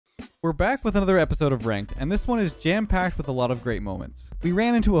We're back with another episode of Ranked, and this one is jam-packed with a lot of great moments. We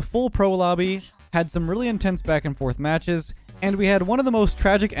ran into a full pro lobby, had some really intense back and forth matches, and we had one of the most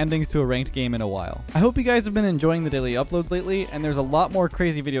tragic endings to a ranked game in a while. I hope you guys have been enjoying the daily uploads lately, and there's a lot more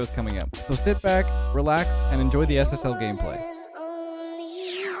crazy videos coming up. So sit back, relax, and enjoy the SSL gameplay.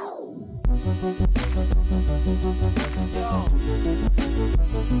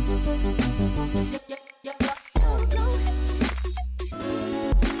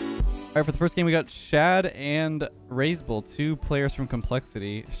 Alright, for the first game we got Shad and Razebull, two players from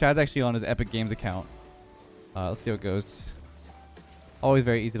Complexity. Shad's actually on his Epic Games account. Let's see how it goes. Always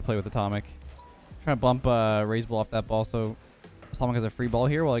very easy to play with Atomic. Trying to bump Razebull off that ball, so Atomic has a free ball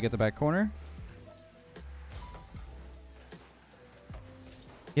here while I get the back corner.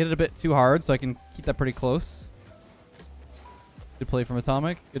 Hit it a bit too hard, so I can keep that pretty close. Good play from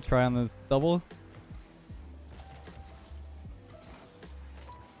Atomic. Good try on this double.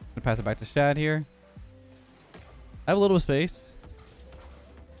 Gonna pass it back to Shad here. I have a little bit of space.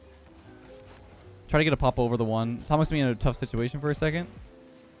 Try to get a pop over the one. Tomic's gonna be in a tough situation for a second.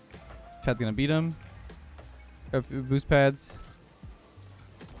 Shad's gonna beat him. Grab a few boost pads.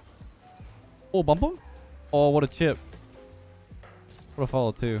 Oh, bump him? Oh, what a chip. What a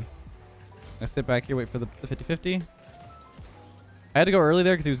follow too. I sit back here, wait for the 50-50. I had to go early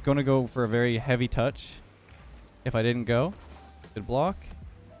there because he was going to go for a very heavy touch. If I didn't go. Good block.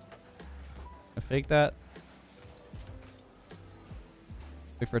 I fake that.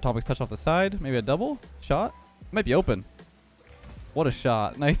 Wait for Atomic's touch off the side. Maybe a double shot. Might be open. What a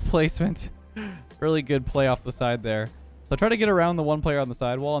shot. Nice placement. Really good play off the side there. So I tried to get around the one player on the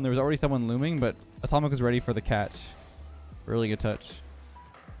sidewall, and there was already someone looming, but Atomic was ready for the catch. Really good touch.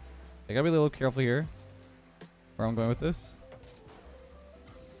 I gotta be a little careful here where I'm going with this.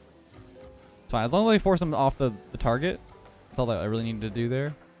 It's fine. As long as I force him off the target. That's all that I really needed to do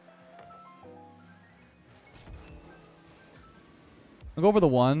there. I'll go over the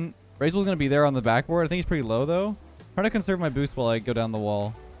one. Razebull's going to be there on the backboard. I think he's pretty low, though. Trying to conserve my boost while I go down the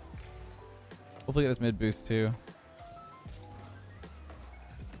wall. Hopefully get this mid boost, too.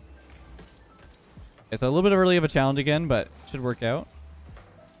 Okay, so a little bit early of a challenge again, but should work out.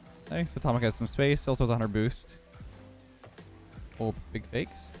 Thanks. Atomic has some space. Also has 100 boost. Oh, big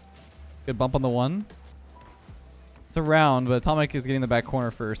fakes. Good bump on the one. It's a round, but Atomic is getting the back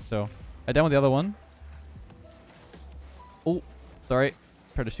corner first, so I down with the other one. Oh. Sorry.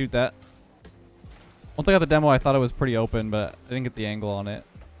 Tried to shoot that. Once I got the demo, I thought it was pretty open, but I didn't get the angle on it.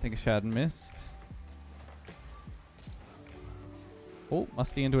 I think Shad missed. Oh,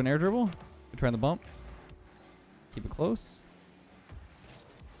 Musty into an air dribble. Good try on the bump. Keep it close.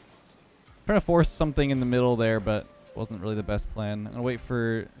 Trying to force something in the middle there, but wasn't really the best plan. I'm going to wait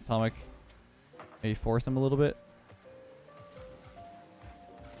for Atomic. Maybe force him a little bit.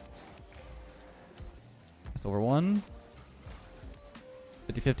 That's over one.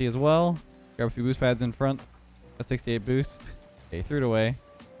 50-50 as well. Grab a few boost pads in front. A 68 boost. Okay, threw it away.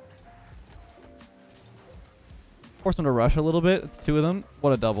 Force him to rush a little bit. It's two of them.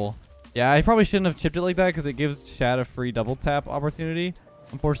 What a double. Yeah, I probably shouldn't have chipped it like that because it gives Shad a free double tap opportunity.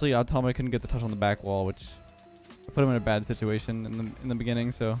 Unfortunately, Atomic couldn't get the touch on the back wall, which put him in a bad situation in the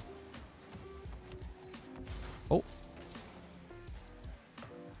beginning, so. Oh.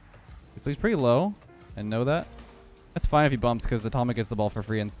 So he's pretty low. I know that. That's fine if he bumps because Atomic gets the ball for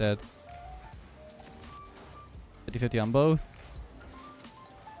free instead. 50-50 on both.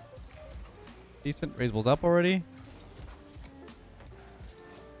 Decent. Razebull's up already.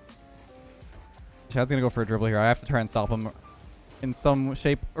 Shad's going to go for a dribble here. I have to try and stop him in some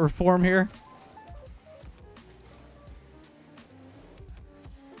shape or form here.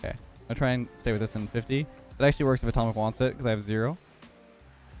 Okay. I'll try and stay with this in 50. It actually works if Atomic wants it because I have 0.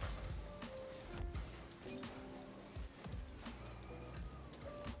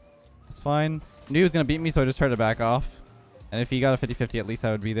 Fine. I knew he was going to beat me, so I just tried to back off. And if he got a 50-50, at least I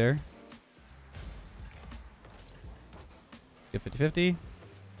would be there. Get 50-50.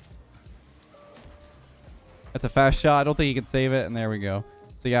 That's a fast shot. I don't think he can save it, and there we go.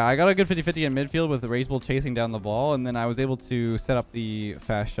 So yeah, I got a good 50-50 in midfield with the Razebull chasing down the ball, and then I was able to set up the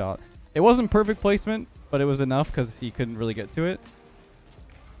fast shot. It wasn't perfect placement, but it was enough because he couldn't really get to it.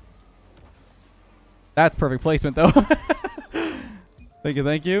 That's perfect placement, though. Thank you,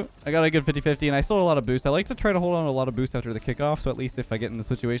 thank you. I got a good 50-50, and I still had a lot of boost. I like to try to hold on to a lot of boost after the kickoff, so at least if I get in the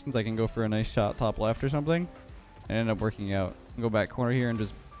situations, I can go for a nice shot top left or something. And end up working out. Go back corner here and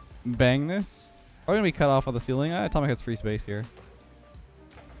just bang this. Probably going to be cut off on the ceiling. Atomic has free space here.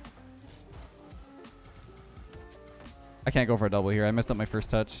 I can't go for a double here. I messed up my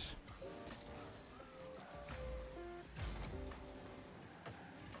first touch.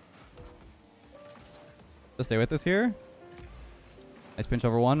 Just stay with us here. Nice pinch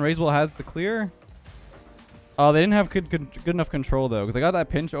over one. Raisewell has the clear. Oh, they didn't have good enough control, though, because I got that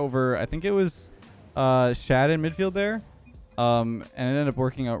pinch over, I think it was Shad in midfield there. And it ended up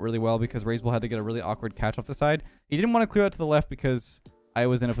working out really well because Raisewell had to get a really awkward catch off the side. He didn't want to clear out to the left because I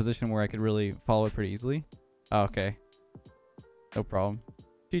was in a position where I could really follow it pretty easily. Oh, okay. No problem.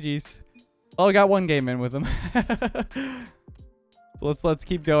 GG's. Oh, I got one game in with him. So let's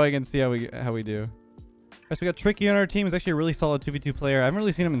keep going and see how we do. Alright, so we got Tricky on our team. He's actually a really solid 2v2 player. I haven't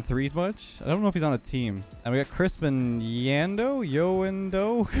really seen him in threes much. I don't know if he's on a team. And we got Crisp and Yoendo.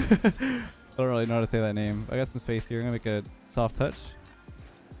 I don't really know how to say that name. I got some space here. I'm going to make a soft touch.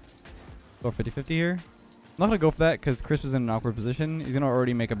 Go 50-50 here. I'm not going to go for that because Crisp is in an awkward position. He's going to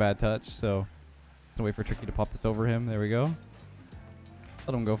already make a bad touch. So I'm going to wait for Tricky to pop this over him. There we go.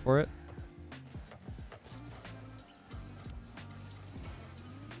 Let him go for it.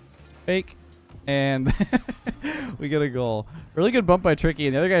 Fake. And we get a goal. Really good bump by Tricky.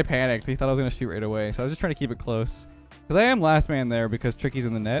 And the other guy panicked. He thought I was going to shoot right away. So I was just trying to keep it close. Because I am last man there because Tricky's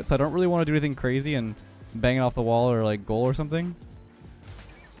in the net. So I don't really want to do anything crazy and bang it off the wall or like goal or something.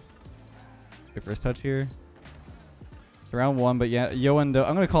 Okay, first touch here. It's round one, but yeah, Yoendo.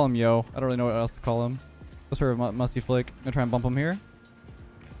 I'm going to call him Yo. I don't really know what else to call him. Just for a musty flick. I'm going to try and bump him here.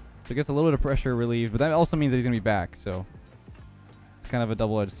 So it gets a little bit of pressure relieved, but that also means that he's going to be back. So it's kind of a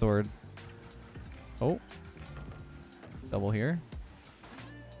double-edged sword. Oh. Double here.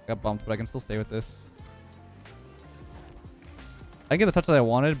 Got bumped, but I can still stay with this. I get the touch that I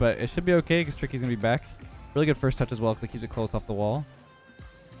wanted, but it should be okay because Tricky's going to be back. Really good first touch as well because it keeps it close off the wall.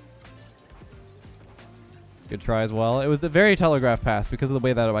 Good try as well. It was a very telegraphed pass because of the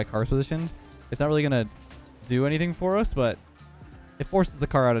way that my car's positioned. It's not really going to do anything for us, but it forces the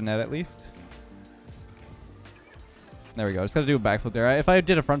car out of net at least. There we go. Just got to do a backflip there. If I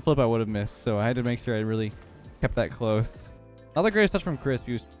did a front flip, I would have missed. So I had to make sure I really kept that close. Not the greatest touch from Crisp.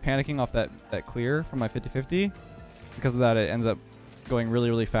 He was panicking off that clear from my 50-50. Because of that, it ends up going really,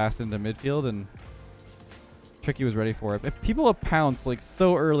 really fast into midfield. And Tricky was ready for it. If people pounce like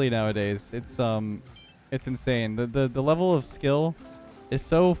so early nowadays, it's insane. The level of skill is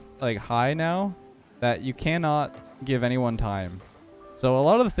so like high now that you cannot give anyone time. So a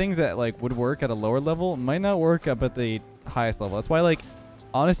lot of the things that like would work at a lower level might not work up at the highest level. That's why, like,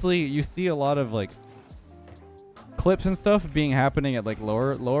 honestly, you see a lot of like clips and stuff happening at like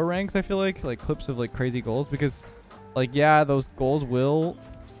lower ranks. I feel like clips of like crazy goals because, like, yeah, those goals will,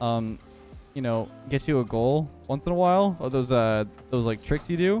 you know, get you a goal once in a while. Or those like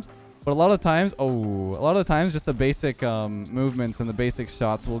tricks you do. But a lot of times, just the basic movements and the basic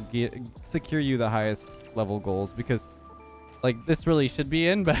shots will secure you the highest level goals because. Like, this really should be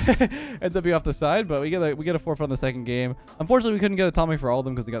in, but ends up being off the side. But we get a forfeit on the second game. Unfortunately, we couldn't get Atomic for all of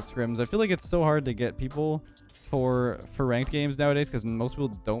them because they got scrims. I feel like it's so hard to get people for ranked games nowadays because most people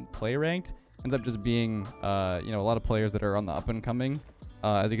don't play ranked. Ends up just being, you know, a lot of players that are on the up and coming.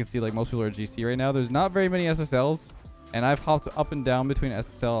 As you can see, like, most people are GC right now. There's not very many SSLs. And I've hopped up and down between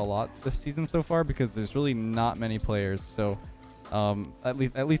SSL a lot this season so far because there's really not many players. So, at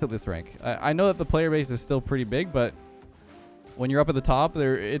least at this rank. I know that the player base is still pretty big, but when you're up at the top,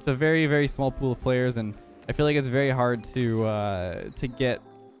 it's a very, very small pool of players, and I feel like it's very hard to get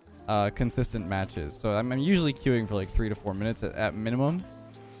consistent matches. So I'm usually queuing for like 3 to 4 minutes at minimum,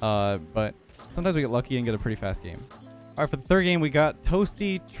 but sometimes we get lucky and get a pretty fast game. All right, for the third game, we got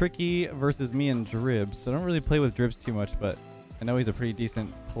Toasty, Tricky versus me and Dribs. So I don't really play with Dribs too much, but I know he's a pretty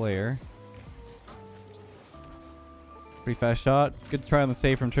decent player. Pretty fast shot. Good try on the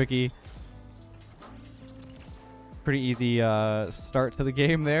save from Tricky. Pretty easy start to the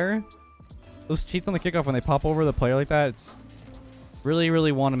game there. Those cheats on the kickoff when they pop over the player like that, it's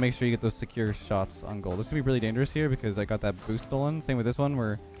really want to make sure you get those secure shots on goal. This can be really dangerous here because I got that boost stolen. Same with this one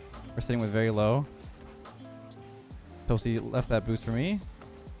where we're sitting with very low. Toasty left that boost for me.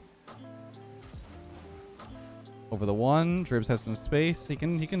 Over the one. Dribs has some space. He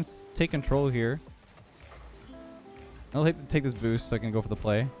can take control here. I'll take this boost so I can go for the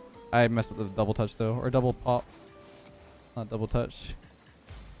play. I messed up the double touch though, or double pop. Not double touch.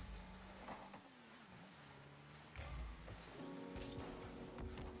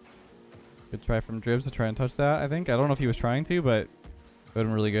 Good try from Dribs to try and touch that, I think. I don't know if he was trying to, but it would have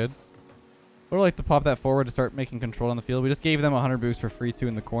been really good. I would like to pop that forward to start making control on the field. We just gave them 100 boost for free too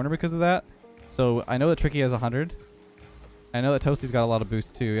in the corner because of that. So I know that Tricky has 100. I know that Toasty's got a lot of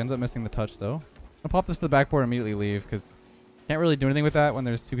boost too. He ends up missing the touch though. I'll pop this to the backboard and immediately leave because can't really do anything with that when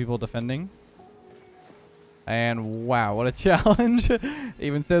there's 2 people defending. And wow, what a challenge. It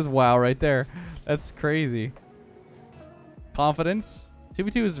even says wow right there. That's crazy. Confidence.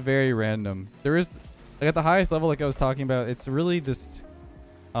 2v2 is very random. There is Like at the highest level, like I was talking about, it's really just,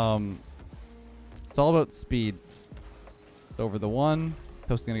 it's all about speed. Over the one.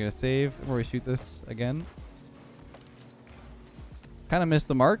 Toast's gonna get a save before we shoot this again. Kind of missed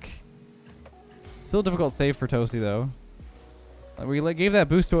the mark. Still a difficult save for Toasty though. We gave that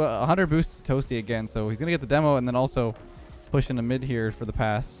boost to 100 boost to Toasty again, so he's gonna get the demo and then also push into mid here for the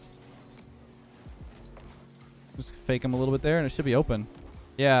pass. Just fake him a little bit there, and it should be open.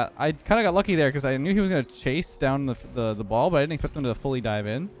 Yeah, I kind of got lucky there because I knew he was gonna chase down the ball, but I didn't expect him to fully dive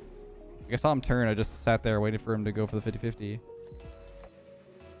in. Like I saw him turn, I just sat there waiting for him to go for the 50-50.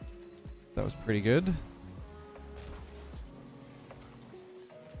 So that was pretty good.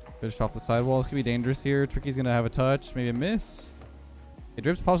 Finish off the sidewall. It's gonna be dangerous here. Tricky's gonna have a touch, maybe a miss. He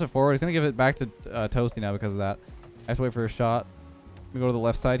drips, pops it forward. He's gonna give it back to Toasty now because of that. I have to wait for a shot. Let me go to the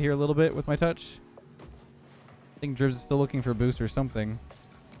left side here a little bit with my touch. I think Dribs is still looking for a boost or something.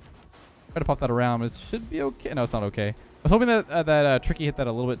 Try to pop that around. It should be okay. No, it's not okay. I was hoping that Tricky hit that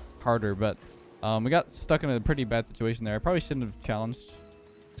a little bit harder, but we got stuck in a pretty bad situation there. I probably shouldn't have challenged.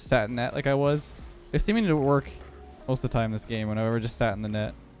 Sat in net like I was. It's seeming to work most of the time this game whenever I just sat in the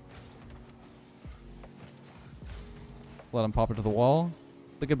net. Let him pop it to the wall.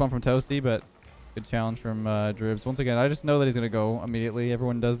 It's a good bump from Toasty, but good challenge from Dribs. Once again, I just know that he's going to go immediately.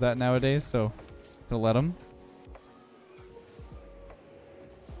 Everyone does that nowadays, so I'm going to let him.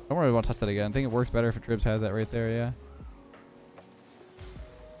 Don't really want to touch that again. I think it works better if Dribs has that right there, yeah.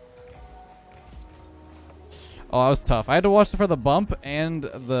 Oh, that was tough. I had to watch for the bump and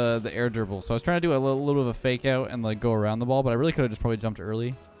the air dribble. So I was trying to do a little bit of a fake out and like go around the ball, but I really could have just probably jumped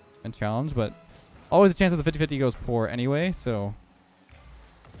early and challenged, but always a chance that the 50-50 goes poor anyway, so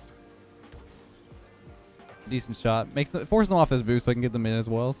decent shot. Forces them off this boost so I can get them in as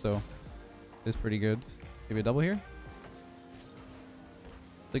well, so it's pretty good. Maybe a double here.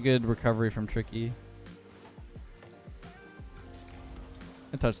 It's a good recovery from Tricky.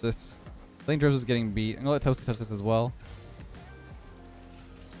 And touch this. I think Dribs is getting beat. I'm going to let Toasty touch this as well.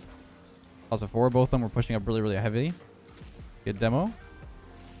 Also forward, both of them were pushing up really, really heavy. Good demo. And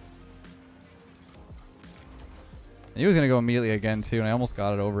he was going to go immediately again too, and I almost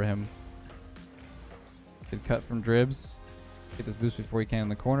got it over him. Good cut from Dribs. Get this boost before he can in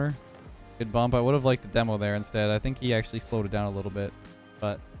the corner. Good bump. I would have liked the demo there instead. I think he actually slowed it down a little bit.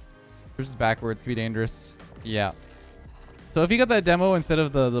 But Dribs is backwards. Could be dangerous. Yeah. So if he got that demo instead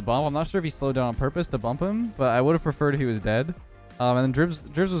of the bump, I'm not sure if he slowed down on purpose to bump him, but I would have preferred if he was dead. And then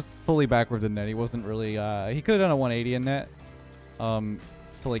Dribs was fully backwards in net. He wasn't really... he could have done a 180 in net to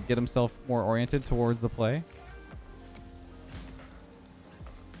like get himself more oriented towards the play.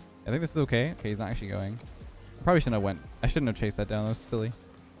 I think this is okay. Okay, he's not actually going. Probably shouldn't have went. I shouldn't have chased that down. That was silly.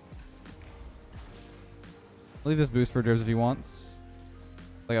 Leave this boost for Dribs if he wants.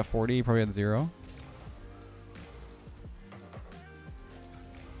 Like a 40, he probably had 0.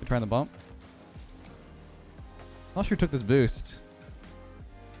 Trying the bump. Not sure who took this boost.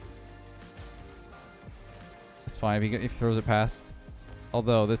 It's fine if he throws it past.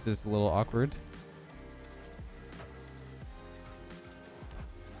 Although this is a little awkward.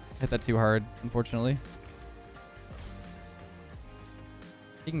 Hit that too hard, unfortunately.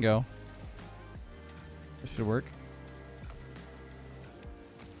 He can go. This should work.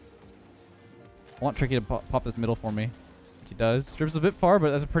 I want Tricky to pop this middle for me. He does. Dribs a bit far, but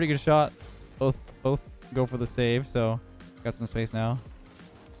that's a pretty good shot. Both go for the save, so got some space now.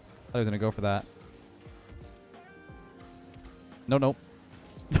 Thought he was gonna go for that. Nope.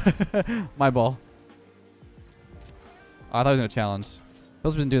 My ball. Oh, I thought he was gonna challenge.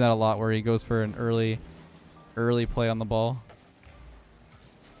 Phil's been doing that a lot, where he goes for an early play on the ball.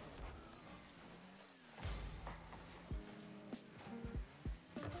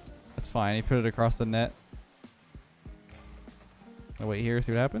 That's fine. He put it across the net. I'll wait here,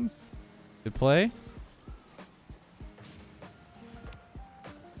 see what happens. Good play.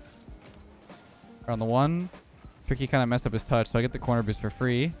 On the one. Tricky kind of messed up his touch, so I get the corner boost for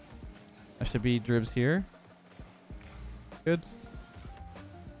free. That should be Dribs here. Good.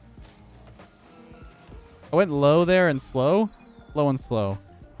 I went low there and slow. Low and slow.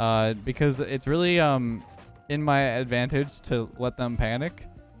 Because it's really in my advantage to let them panic.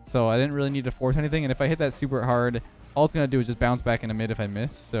 So I didn't really need to force anything. And if I hit that super hard, all it's going to do is just bounce back into mid if I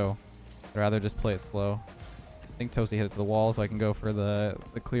miss, so I'd rather just play it slow. I think Toasty hit it to the wall, so I can go for the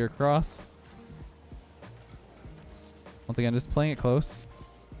clear cross. Once again, just playing it close.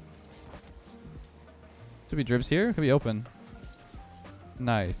 Should be Dribs here. Could be open.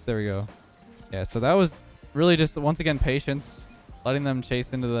 Nice. There we go. Yeah, so that was really just, once again, patience. Letting them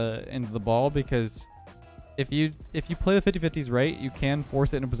chase into the ball, because if you play the 50-50s right, you can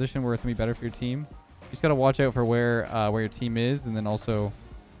force it in a position where it's going to be better for your team. just gotta watch out for where your team is, and then also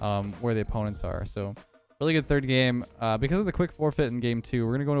where the opponents are. So really good third game. Because of the quick forfeit in game 2,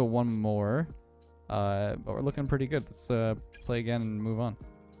 we're gonna go to one more. But we're looking pretty good. Let's play again and move on.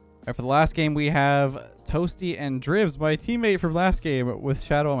 All right, for the last game, we have Toasty and Dribs, my teammate from last game, with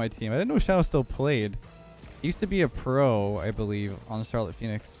Shadow on my team. I didn't know Shadow still played. He used to be a pro, I believe, on Charlotte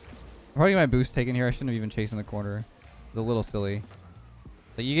Phoenix. I'm probably getting my boost taken here. I shouldn't have even chased in the corner. It's a little silly.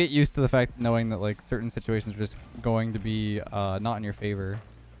 But you get used to the fact knowing that like certain situations are just going to be not in your favor.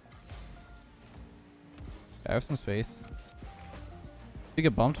 I have some space. We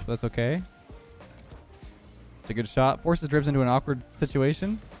get bumped, but that's okay. It's a good shot. Forces Dribs into an awkward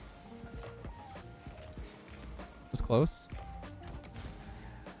situation. Was close.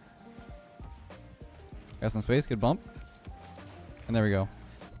 Got some space. Good bump. And there we go.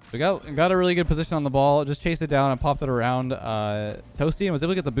 So got a really good position on the ball. Just chased it down and popped it around Toasty and was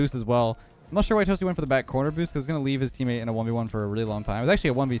able to get the boost as well. I'm not sure why Toasty went for the back corner boost because it's going to leave his teammate in a 1v1 for a really long time. It was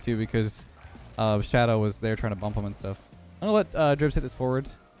actually a 1v2 because Shadow was there trying to bump him and stuff. I'm going to let Dribs hit this forward.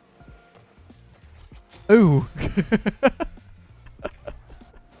 Ooh.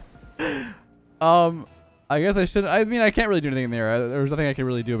 I guess I should. I mean, I can't really do anything there. There was nothing I could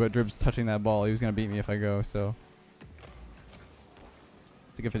really do about Dribs touching that ball. He was going to beat me if I go, so.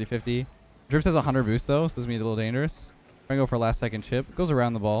 It's a good 50-50. Dribs has 100 boost, though, so this is going to be a little dangerous. I'm going to go for a last second chip. It goes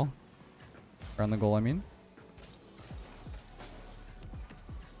around the ball. Around the goal, I mean.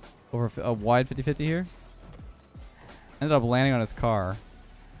 Over a wide 50-50 here. Ended up landing on his car.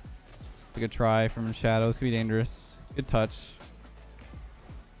 A good try from Shadow. This could be dangerous. Good touch.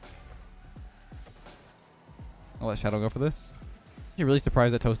 I'll let Shadow go for this. I'm really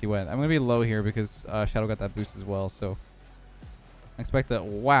surprised that Toasty went. I'm going to be low here because Shadow got that boost as well. So I expect that.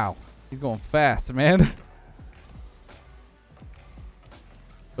 Wow. He's going fast, man.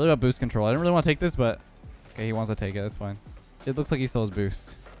 Really about boost control. I didn't really want to take this, but okay, he wants to take it. That's fine. It looks like he still has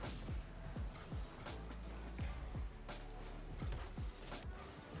boost.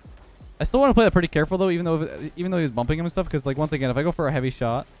 I still want to play that pretty careful though, even though he was bumping him and stuff. Because like once again, if I go for a heavy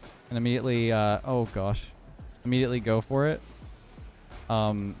shot and immediately, oh gosh, immediately go for it,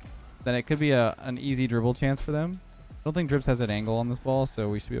 then it could be an easy dribble chance for them. I don't think Dribs has an angle on this ball, so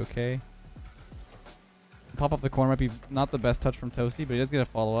we should be okay. Pop off the corner might be not the best touch from Toasty, but he does get a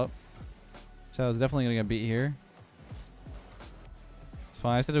follow up. Shadow's definitely gonna get beat here. It's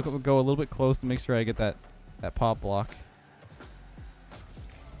fine. I just have to go a little bit close to make sure I get that pop block.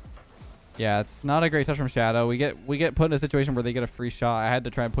 Yeah, it's not a great touch from Shadow. We get put in a situation where they get a free shot. I had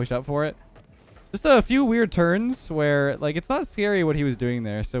to try and push up for it. Just a few weird turns where like it's not scary what he was doing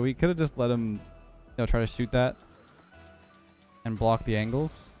there, so we could have just let him, try to shoot that and block the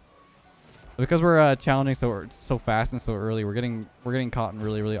angles. But because we're challenging so fast and so early, we're getting caught in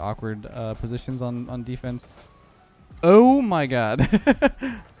really awkward positions on defense. Oh my god,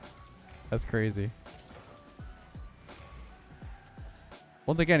 that's crazy.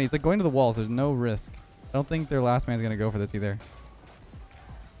 Once again, he's like going to the walls. There's no risk. I don't think their last man's gonna go for this either.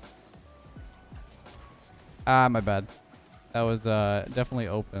 Ah, my bad. That was definitely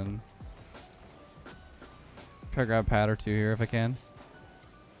open. Try to grab a pad or two here if I can.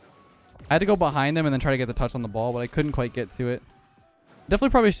 I had to go behind him and then try to get the touch on the ball, but I couldn't quite get to it. Definitely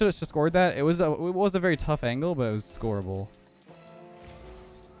probably should have just scored that. It was a very tough angle, but it was scoreable.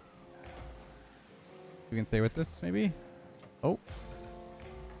 We can stay with this, maybe? Oh.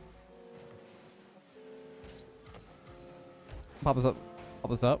 Pop this up. Pop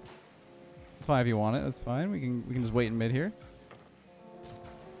this up. It's fine if you want it. That's fine. We can just wait in mid here.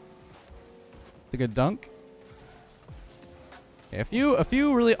 It's a good dunk. Okay, a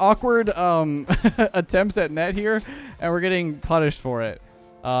few really awkward attempts at net here, and we're getting punished for it.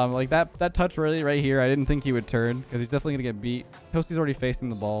 Like that touch really right here, I didn't think he would turn because he's definitely gonna get beat. Toasty's already facing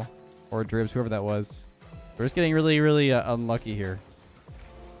the ball, or Dribs, whoever that was. We're just getting really unlucky here.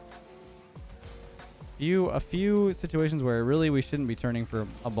 A few situations where really we shouldn't be turning for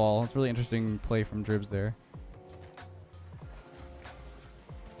a ball. It's really interesting play from Dribs there.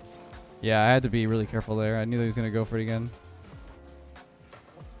 Yeah, I had to be really careful there. I knew that he was gonna go for it again.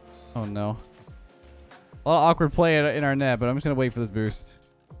 Oh no. A lot of awkward play in our net, but I'm just gonna wait for this boost.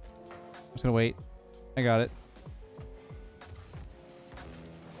 I'm just gonna wait. I got it.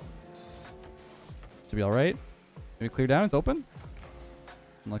 Should be alright. Maybe clear down, it's open.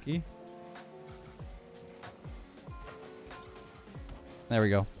 Unlucky. There we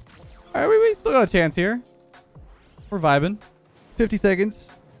go. Alright, we still got a chance here. We're vibing. 50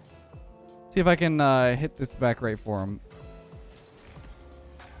 seconds. See if I can hit this back right for him.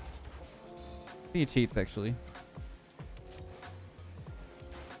 I think he cheats, actually.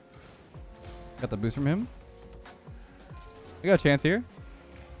 Got the boost from him. We got a chance here.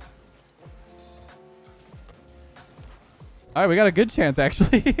 All right, we got a good chance,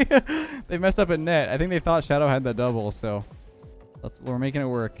 actually. They messed up at net. I think they thought Shadow had that double, so we're making it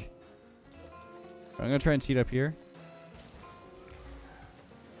work. I'm going to try and cheat up here.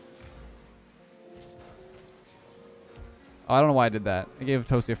 Oh, I don't know why I did that. I gave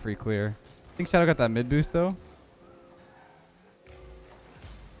Toasty a free clear. I think Shadow got that mid boost, though.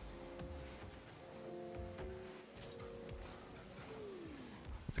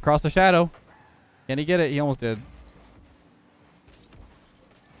 It's across the Shadow. Can he get it? He almost did.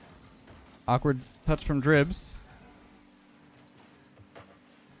 Awkward touch from Dribs.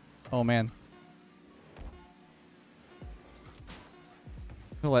 Oh, man.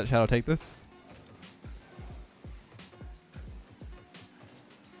 I'm gonna let Shadow take this.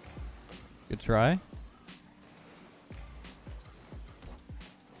 Good try.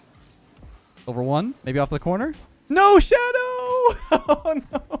 Over one. Maybe off the corner. No, Shadow! Oh,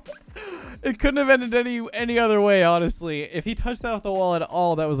 no. It couldn't have ended any other way, honestly. If he touched that off the wall at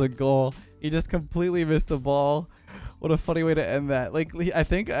all, that was a goal. He just completely missed the ball. What a funny way to end that. Like, I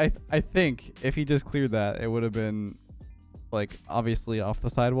think if he just cleared that, it would have been, like, obviously off the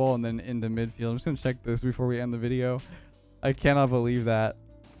sidewall and then into midfield. I'm just going to check this before we end the video. I cannot believe that.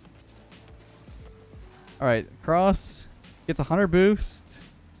 All right, cross. Gets a 100 boost.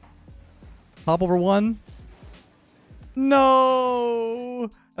 Hop over one. No!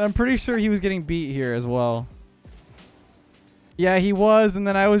 And I'm pretty sure he was getting beat here as well. Yeah, he was, and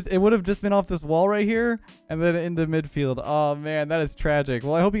then it would have just been off this wall right here, and then into midfield. Oh man, that is tragic.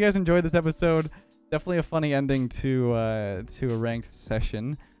 Well, I hope you guys enjoyed this episode. Definitely a funny ending to a ranked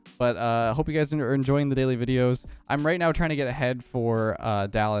session. But I hope you guys are enjoying the daily videos. I'm right now trying to get ahead for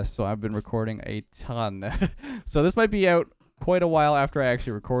Dallas, so I've been recording a ton. So this might be out quite a while after I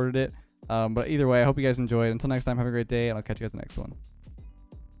actually recorded it. But either way, I hope you guys enjoyed. Until next time, have a great day, and I'll catch you guys in the next one.